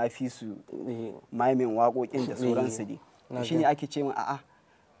lokacin na fi su maimin waƙoƙin da sauransu dai shi ne ake ce min a'a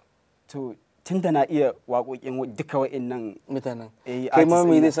to tun da na iya waƙoƙin duka wa'innan mutanen kai ma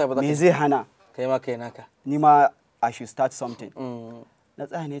me zai sa ba me zai hana kai ma kai naka ni ma I should start something na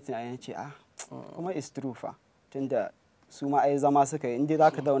tsaya ne tunanin ce kuma is true fa tunda su ma ai zama suka yi inda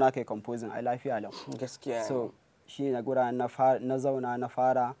zaka dauna kai composing ai lafiya lau gaskiya so shi na gura na zauna na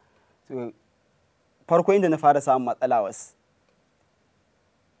fara farko inda na fara samun matsala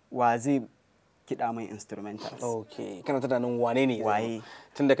wa zai kiɗa mai instrumentals. Ok, kana tunanin wane ne waye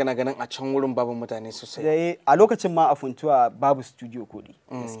tunda kana ganin a can wurin babu mutane sosai. A lokacin ma a Funtuwa babu studio kodi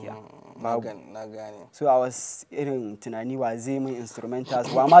gaskiya. Na gane. So I was irin tunani wa zai mai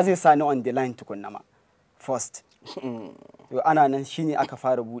instrumentals wa ma zai sani on the line tukunna ma first. Ana nan shine aka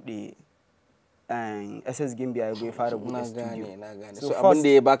fara bude SS Gimbiya ya goyi fara bude studio. Na gane. So abin da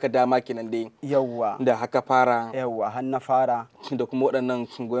ya baka dama kenan dai. Yawwa. Da haka fara. Yawwa har na fara. Da kuma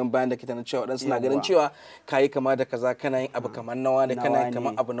waɗannan goyon bayan da ke tana cewa waɗansu na ganin cewa kayi kama da kaza kana yin abu kamar na wani kana yin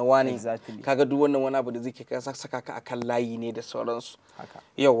kamar abu na wani. Kaga duk wannan wani abu da zai ka saka ka akan layi ne da sauransu.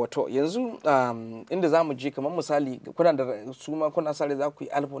 Yawwa to yanzu inda za mu je kamar misali kuna da su ma kuna sare za ku yi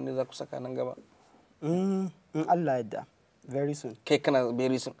album ne za ku saka nan gaba. In Allah yadda. Very soon. Kai kana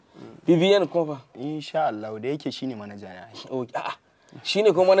very soon. BBN kuma fa? Insha Allah da yake shine manaja na. A'a.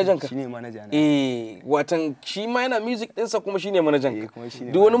 Shine kuma manajan ka? Shine manaja na. Watan shi ma yana music ɗinsa kuma shine manajan ka.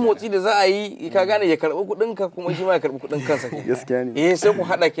 Duk wani motsi da za a yi ka gane ya karɓi kuɗin ka kuma shi ma ya karɓi kuɗin kansa kenan. Gaskiya ne. Sai ku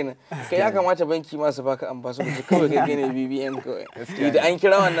haɗa kenan. Kai ya kamata banki ma su baka ambasu ku kawai kai ne BBN kawai. Idan an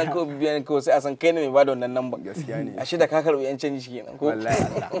kira wannan kawai BBN kawai sai a san kai ne mai bada wannan namba. Gaskiya ne. Ashe da ka karɓi yan canji kenan ko? Wallahi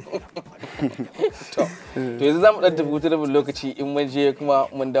Allah. To yanzu za mu ɗan tafi hutu rabin lokaci in mun je kuma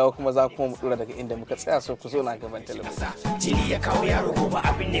mun dawo kuma za kuma mu ɗora daga inda muka tsaya so ku zo na gaban talabijin. Jini ya kawo yaro gobe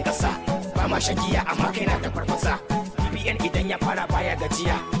abin ne kasa ba ma shakiya amma kai na ta farfasa. BBN idan ya fara baya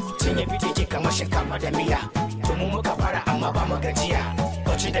gajiya cin ya fite ke kamar shinkafa da miya. To mu muka fara amma ba mu gajiya.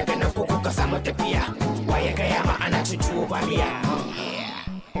 Bauchi daga nan ko kuka samu tafiya. Waye gaya ma ana cin tuwo ba miya.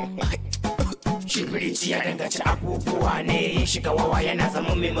 Shi firici ya danganci abubuwa ne shiga wawa yana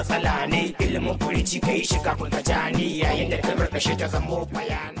zama mai matsala ne ilimin firici ka yi shiga kun gajani yayin da ka barkashe ta zamo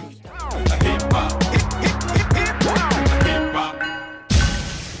bayani.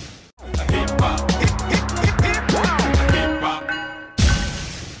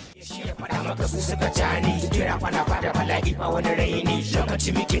 ba wani raini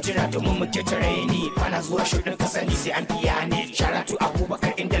lokaci muke jira domin muke ta raini bana zuwa shirin kasani sai an biya ni sharatu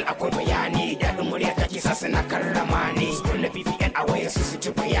abubakar indal akwai bayani daɗin murya take sa suna karrama ni school na BBN a wayar su ji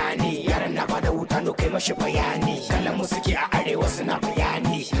bayani yaran na bada wuta no kai mashi bayani kallon mu suke a arewa suna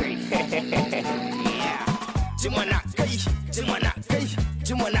bayani jimana kai jimana kai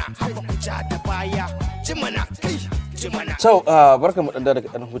jimana haba ku ja da baya jimana kai jimana. So barka mu dan daga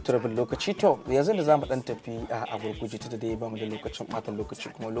dan hutar bin lokaci to yanzu da zamu dan tafi a gurguje ta da dai ba mu da lokacin batan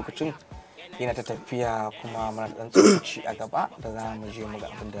lokaci kuma lokacin yana ta tafiya kuma muna dan tsokaci a gaba da za mu je mu ga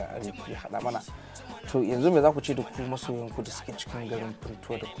abin da ya hada mana. To yanzu me za ku ce da ku masoyan ku da suke cikin garin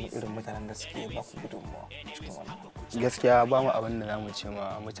Funtuwa da kuma irin mutanen da suke ba ku gudunmawa cikin wannan? Gaskiya ba mu abin da zamu ce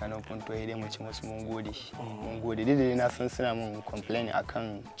ma mutanen Funtuwa dai mu ce musu mun gode dai na san suna mun complain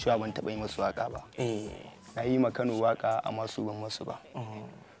akan cewa ban taba yi musu waka ba. Na yi ma Kano waka amma su ban musu ba.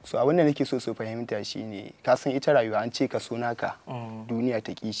 So abin da nake so su fahimta shine ka san ita rayuwa an ce ka so naka duniya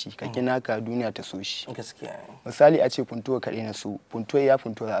ta kishi ka ki naka duniya ta so shi. Gaskiya. Misali a ce Funtuwa kaɗai na so Funtuwa ya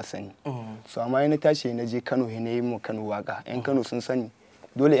Funtuwa za a sani. So amma yana tashi na je Kano na yi ma Kano waka yan Kano sun sani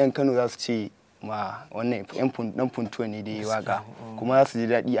dole yan Kano za su ce ma wannan dan Funtuwa ne da yi waka kuma za su ji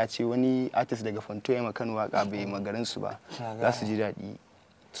daɗi a ce wani artist daga Funtuwa ya ma Kano waka bai magarin su ba za su ji daɗi.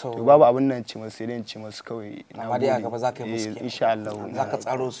 To babu abin nan ce masu sai ce masu kawai amma dai a gaba za ka yi musu insha Allah za ka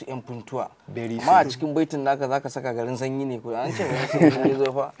tsaro su yan Funtuwa amma a cikin baitin naka za ka saka garin sanyi ne ko an ce wani sanyi ne zo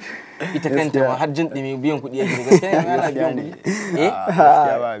fa ita kanta ma har jin dimi biyan kuɗi yake gaskiya ana biyan kuɗi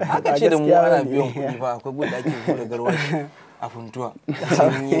haka ce da mu ana biyan kuɗi fa akwai gudu ake hura garwashi a Funtuwa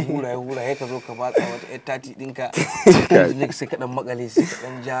sanyi ya hura ya ka zo ka batsa wata yar tati dinka sai ka dan makale sai ka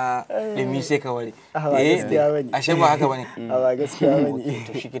dan ja dimi sai ka ware ashe ba haka bane ba gaskiya bane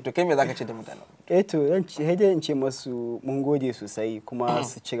to shike to kai me zaka ce da mutanen to zan ce in ce masu mun gode sosai kuma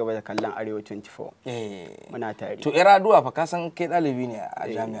su ci gaba da kallon AREWA24 muna tare to Iraduwa fa ka san kai dalibi ne a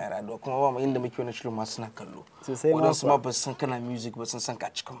jami'ar Iraduwa kuma ba mu inda muke wani shirin ma suna kallo sosai ma wadansu ma ba san kana music ba sun san ka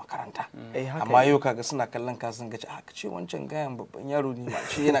cikin makaranta amma yau kaga suna kallon ka sun ga ce ka ce wancan gayan babban yaro ne ma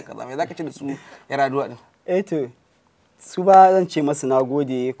shi yana kaza me zaka ce da su Iraduwa din to su ba zan ce masu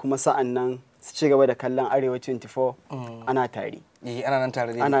nagode kuma sa'an nan su ci gaba da kallon AREWA24 ana tare ana nan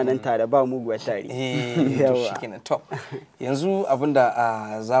tare dai ana nan tare ba muguwa tare to shikenan to yanzu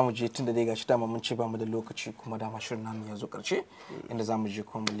abinda zamu je tunda dai gashi dama mun ce ba mu da lokaci kuma dama shirin namu ya zo karshe inda zamu je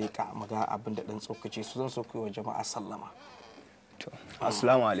kuma mu leka mu ga abinda dan tsokace su zan so kai wa jama'a sallama to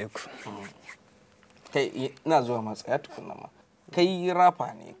assalamu alaikum kai ina zuwa ma tsaya tukunna ma kai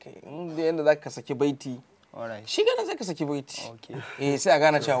rafa ne kai inda yanda zaka saki baiti shi gana zaka saki baiti sai a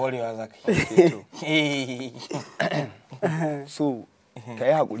gane cewa warewa zaka yi so ka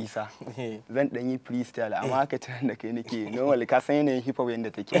yi haƙuri sa zan ɗan yi freestyle amma haka tunan da kai nake normal ka san yanayin hip hop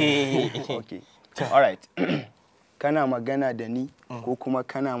yadda take okay alright kana magana da ni ko kuma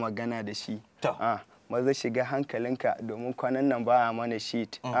kana magana da shi maza shiga hankalinka domin kwanan nan ba a mana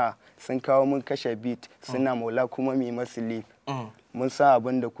sheet sun kawo mun kashe beat suna maula kuma mai masu lip mun sa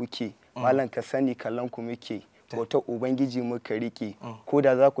abin da kuke malam ka sani kallon ku muke bauta ubangiji muka rike ko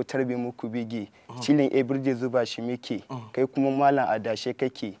da za ku tarbe muku bige cilin everyday zuba shi muke kai kuma malam adashe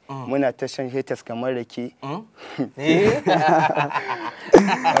kake muna ta shan haters kamar rake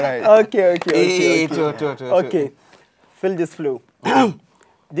okay feel this flow.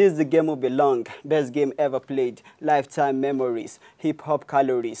 This is the game will belong, best game ever played, lifetime memories, hip-hop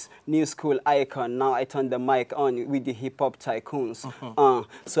calories, new school icon, now I turn the mic on with the hip-hop tycoons.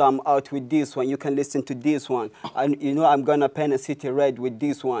 So I'm out with this one, you can listen to this one, and you know I'm gonna pen a city red with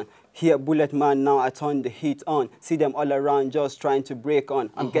this one. Here, Bullet Man, now I turn the heat on, see them all around just trying to break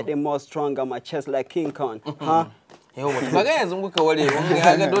on, I'm getting more stronger, my chest like King Kong, yawa to kaga yanzu muka ware mun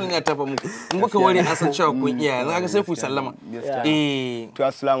ga dole ne tafa muku in muka ware an san cewa kun iya yanzu kaga sai ku sallama to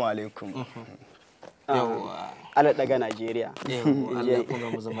assalamu alaikum yawa ala daga Najeriya Allah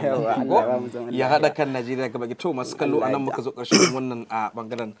kuma mu zaman ya hada kan Najeriya gaba ki to masu kallo anan muka zo karshen wannan a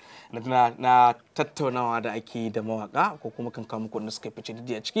bangaren na tattaunawa da ake da mawaka ko kuma kan kawo muku wanda suka fice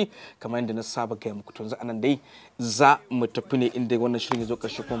didi a ciki kamar yadda na saba ga muku to yanzu anan dai za mu tafi ne inda wannan shirin ya zo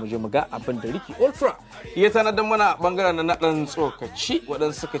karshe kuma mu je mu ga abin da Ricky Ultra ya tanadar mana bangaren na dan tsokaci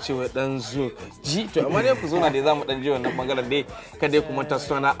wadan suka ce wa dan zokaci to amma ne ku zo na dai za mu dan je wannan bangaren dai kada ku manta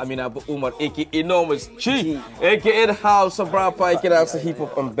suna Amina Abu Umar aka Enormous Chi aka the House of Rap aka the Hip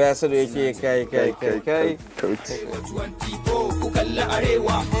Hop Ambassador aka kai ku kalla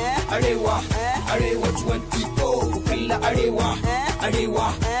arewa AREWA24 ku kalla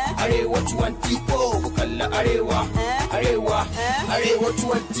AREWA24 ku kalla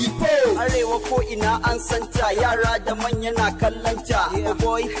AREWA24 Arewa ko ina an santa yara da manya na kallanta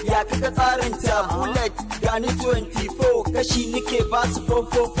boy ya kaga tsarinta bullet gani 24 kashi nike ba su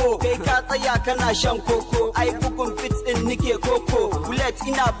 444 kai ka tsaya kana shan koko ai bugun fit din nike koko bullet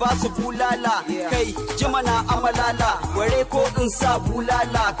ina ba su bulala kai jima na amalala ware ko in sa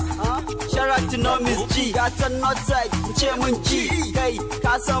bulala sharat no miss G gatan not side ce mun G kai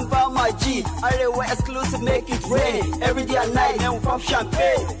ka san ba ma G Arewa exclusive make it rain every day and night and pop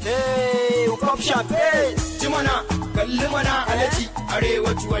champagne hey pop champagne Jimana kalli mana alaji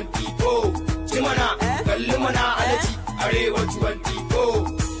Arewa 24 Jimana kalli mana alaji Arewa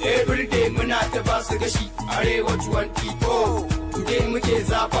 24 every day muna ta ba su gashi Arewa 24 today muke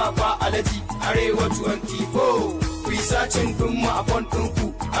zafafa alaji Arewa 24 ku yi sacin din mu a fontin ku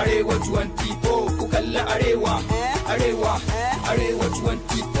Arewa 24 ku kalli Arewa Arewa Arewa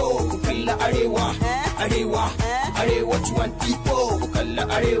 24 ku kalli Arewa Arewa Arewa 24 ku kalli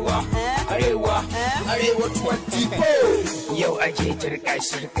Arewa Arewa Arewa 24 yau ake turka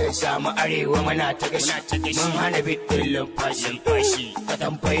shirka samu Arewa muna ta gashi mun hana bidin lumfashi ka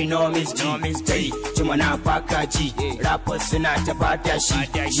tambayi nomis ji jimana faka ji rappers suna ta fata shi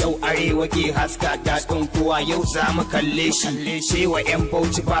yau Arewa ke haska daɗin kowa yau za mu kalle shi shewa yan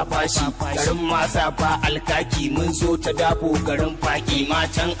bauchi ba fashi garin masa ba alkaki mun zo ta dafo garin faki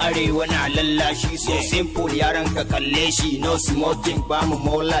matan Arewa na lallashi so simple yaran ka kalle shi no smoking ba mu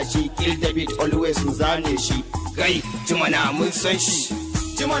mola shi kill the beat always mu zane shi kai jimana mun san shi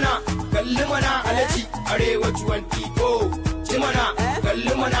jimana kalli mana alaji Arewa 24 jimana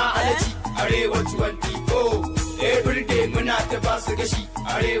kalli mana alaji Arewa 24 every day muna ta ba su gashi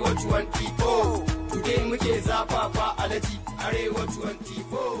Arewa 24 today muke zafafa alaji Arewa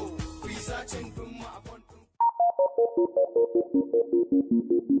 24 ku yi sacin din mu a fontin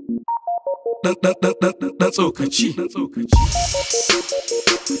dan tsokaci dan tsokaci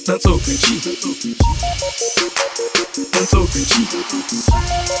dan tsokaci dan tsokaci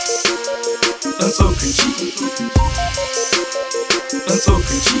dan tsokaci dan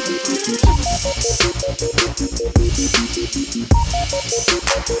tsokaci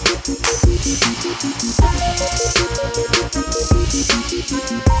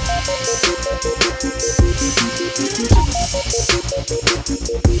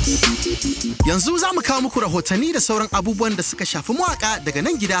Yanzu za mu kawo muku rahotanni da sauran abubuwan da suka shafi mawaka daga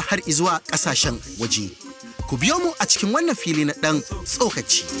nan gida har izuwa ƙasashen waje. Ku biyo mu a cikin wannan fili na ɗan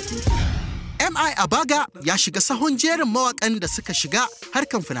tsokaci. MI Abaga ya shiga sahun jerin mawakan da suka shiga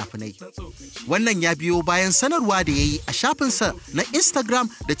harkan fina-finai. Wannan ya biyo bayan sanarwa da ya yi a shafinsa na Instagram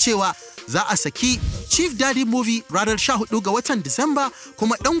da cewa za a saki Chief Daddy Movie ranar 14 ga watan Disamba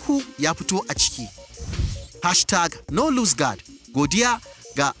kuma ɗanku ya fito a ciki. #NoLoseGuard. Godiya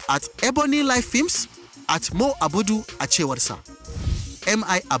ga @Ebony Life Films @Mo Abudu a cewarsa.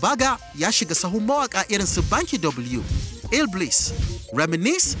 MI Abaga ya shiga sahun mawaka irin su Banky W, Il Bliss,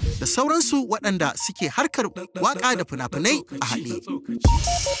 Reminisce da sauransu waɗanda suke harkar waka da fina-finai a haɗe.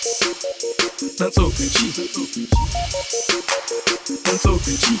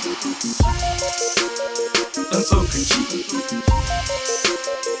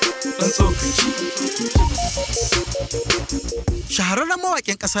 Shahararren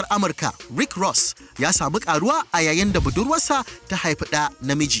mawaƙin ƙasar Amurka Rick Ross ya samu ƙaruwa a yayin da budurwarsa ta haifi ɗa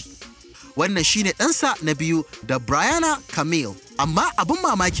namiji. Wannan shine ɗansa na biyu da Brianna Camille, amma abin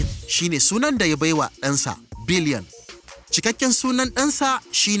mamakin shine sunan da ya baiwa ɗansa Billion. Cikakken sunan ɗansa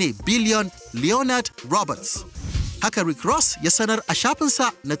shine Billion Leonard Roberts. Haka Rick Ross ya sanar a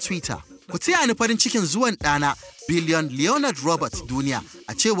shafinsa na Twitter. Ku taya ni farin cikin zuwan ɗana Billion Leonard Roberts duniya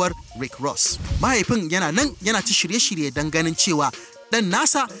a cewar Rick Ross. Mahaifin yana nan yana ta shirye-shirye don ganin cewa ɗan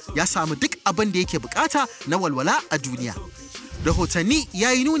nasa ya samu duk abin da yake bukata na walwala a duniya. Rahotanni ya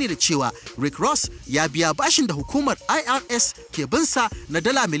yi nuni da cewa Rick Ross ya biya bashin da hukumar IRS ke binsa na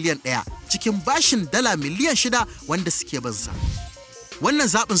 $1 miliyan cikin bashin $6 miliyan wanda suke binsa. Wannan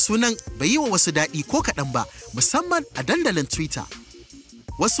zaɓin sunan bai yi wa wasu daɗi ko kaɗan ba, musamman a dandalin Twitter.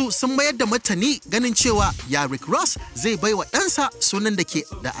 Wasu sun mayar da martani ganin cewa ya Rick Ross zai bai wa ɗansa sunan da ke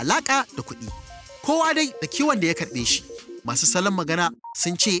da alaƙa da kuɗi. Kowa dai da kiwon da ya karɓe shi. Masu salon magana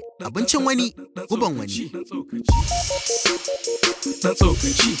sun ce abincin wani guban wani.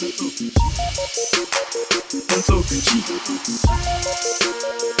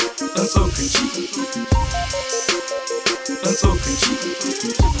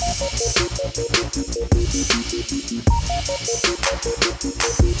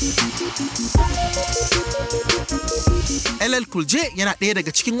 LL Cool J yana ɗaya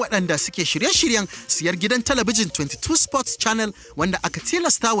daga cikin waɗanda suke shirye-shiryen siyar gidan talabijin 22 Sports Channel wanda aka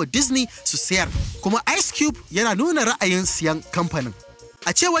tilasta wa Disney su siyar, kuma Ice Cube yana nuna ra'ayin siyan kamfanin.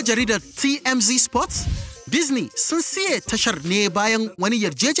 A cewar jaridar TMZ Sports, Disney sun siye tashar ne bayan wani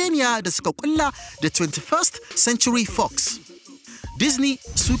yarjejeniya da suka kulla da 21st Century Fox. Disney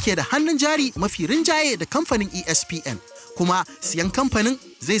suke da hannun jari mafi rinjaye da kamfanin ESPN, kuma siyan kamfanin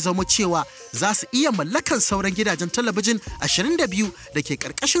zai zama cewa za su iya mallakan sauran gidajen talabijin 22 da ke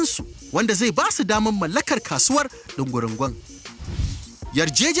ƙarƙashinsu, wanda zai ba su damar mallakar kasuwar ɗungurungun.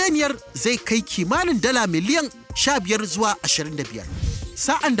 Yarjejeniyar zai kai kimanin dala miliyan 15 zuwa 25.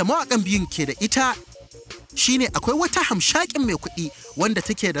 Sa'an da mawaƙan biyun ke da ita shine akwai wata hamshakin mai kuɗi wanda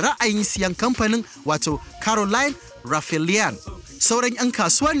take da ra'ayin siyan kamfanin, wato Caroline Raffelian. Sauran 'yan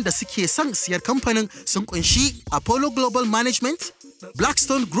kasuwan da suke son siyar kamfanin sun kunshi Apollo Global Management,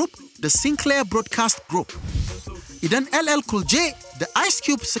 Blackstone Group da Sinclair Broadcast Group. Idan LL Cool J da Ice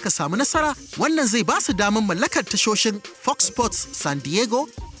Cube suka samu nasara, wannan zai ba su damar mallakar tashoshin Fox Sports San Diego,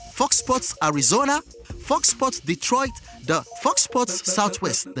 Fox Sports Arizona, Fox Sports Detroit da Fox Sports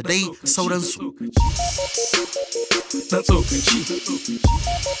Southwest da dai sauransu.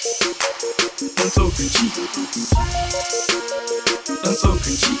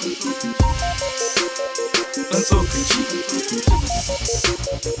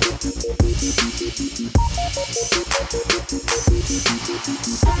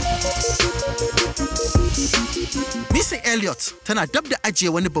 Missy Elliott tana dab da ajiye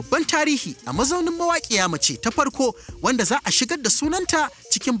wani babban tarihi a mazaunin mawaƙiya mace ta farko wanda za a shigar da sunanta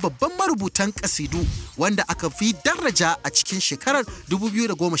cikin babban marubutan ƙasidu wanda aka fi daraja a cikin shekarar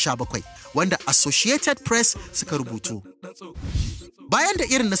 2017 wanda Associated Press suka rubutu. Bayan da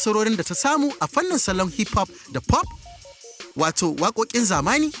irin nasarorin da ta samu a fannin salon hip hop da pop, wato waƙoƙin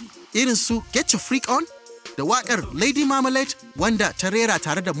zamani irin su Get Your Freak On da waƙar Lady Marmalade wanda ta rera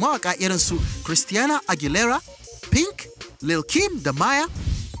tare da mawaƙa irin su Christina Aguilera, Pink, Lil Kim da Maya,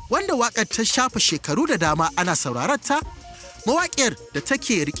 wanda waƙar ta shafa shekaru da dama ana saurararta. Mawaƙiyar da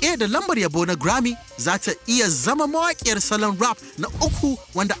take rike da lambar yabo na Grammy za ta iya zama mawaƙiyar salon rap na uku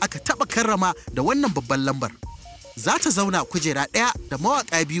wanda aka taɓa karrama da wannan babban lambar. Za ta zauna kujera ɗaya da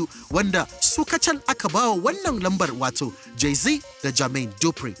mawaƙa biyu wanda su kacal aka bawa wannan lambar, wato Jay-Z da Jermaine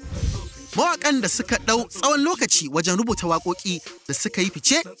Dupri. Mawaƙan da suka ɗau tsawon lokaci wajen rubuta waƙoƙi da suka yi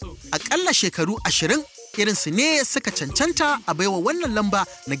fice aƙalla shekaru 20 irinsu ne suka cancanta a baiwa wannan lamba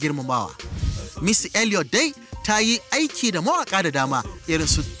na girmamawa. Missy Elliott dai ta yi aiki da mawaƙa da dama irin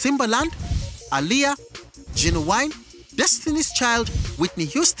su Timbaland, Aaliyah, Genuine, Destiny's Child, Whitney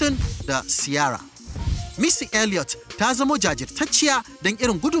Houston da Ciara. Missy Elliott ta zama jajirtacciya don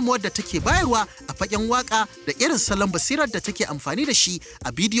irin gudunmuwar da take bayarwa a fagen waƙa da irin salon basirar da take amfani da shi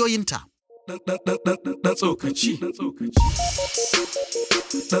a bidiyoyinta.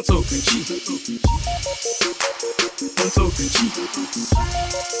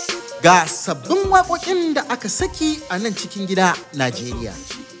 Ga sabbin waƙoƙin da aka saki a nan cikin gida Najeriya.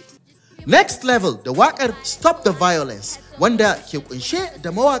 Next Level da waƙar Stop the Violence wanda ke kunshe da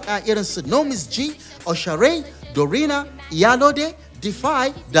mawaƙa irin su Nomis G, Oshare, Dorina, Iyalode,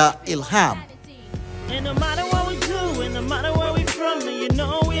 Defy da Ilham. And no matter what we do, and no matter where we from, and you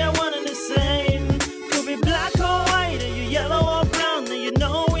know we are one and the same. Could be black or white, and you yellow or brown, and you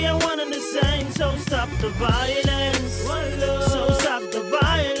know we are one and the same. So stop the violence. So stop the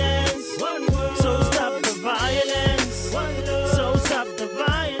violence. So stop the violence. So stop the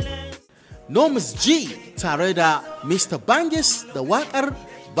violence. Nomis G tare da Mr. Bangis da waƙar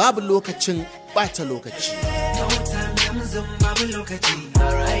Babu Lokacin Bata Lokaci.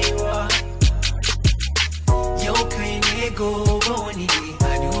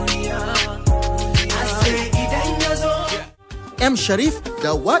 M. Sharif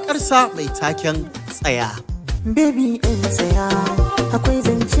da waƙarsa mai taken Tsaya. Baby in tsaya, akwai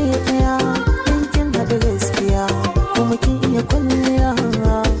zance ɗaya, yankin haɗa gaskiya, kuma kin iya kwalliya.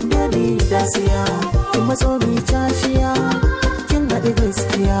 Baby da siya, kin matso mi cashiya, kin haɗa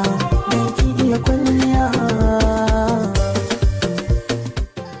gaskiya, yankin iya kwalliya.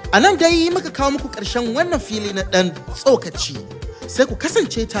 A nan dai muka kawo muku ƙarshen wannan fili na ɗan tsokaci. Sai ku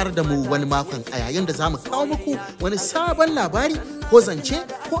kasance tare da mu wani makon a yayin da za mu kawo muku wani sabon labari ko zance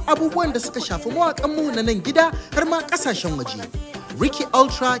ko abubuwan da suka shafi mawaƙanmu na nan gida har ma ƙasashen waje. Ricky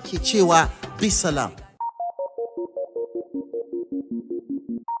Ultra ke cewa bisalam.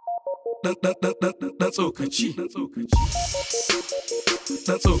 Dan tsokaci. Dan tsokaci.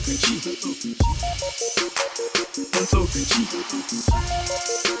 Dan tsokaci. Dan tsokaci.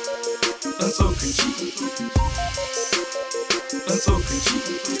 Dan tsokaci.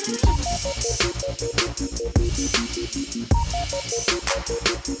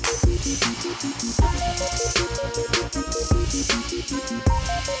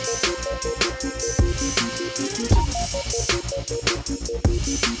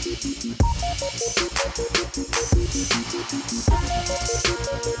 Dan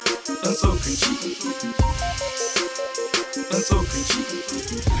tsokaci. Dan tsokaci.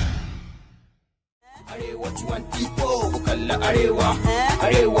 AREWA24 kalla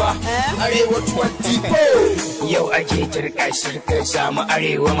AREWA24 yau ake shirka samu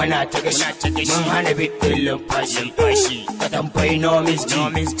arewa muna ta gashi mun hana bidin lumfashi ka tambayi nomis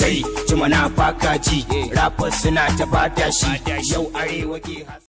tai jimana faka ji rappers suna ta fata shi yau arewa ke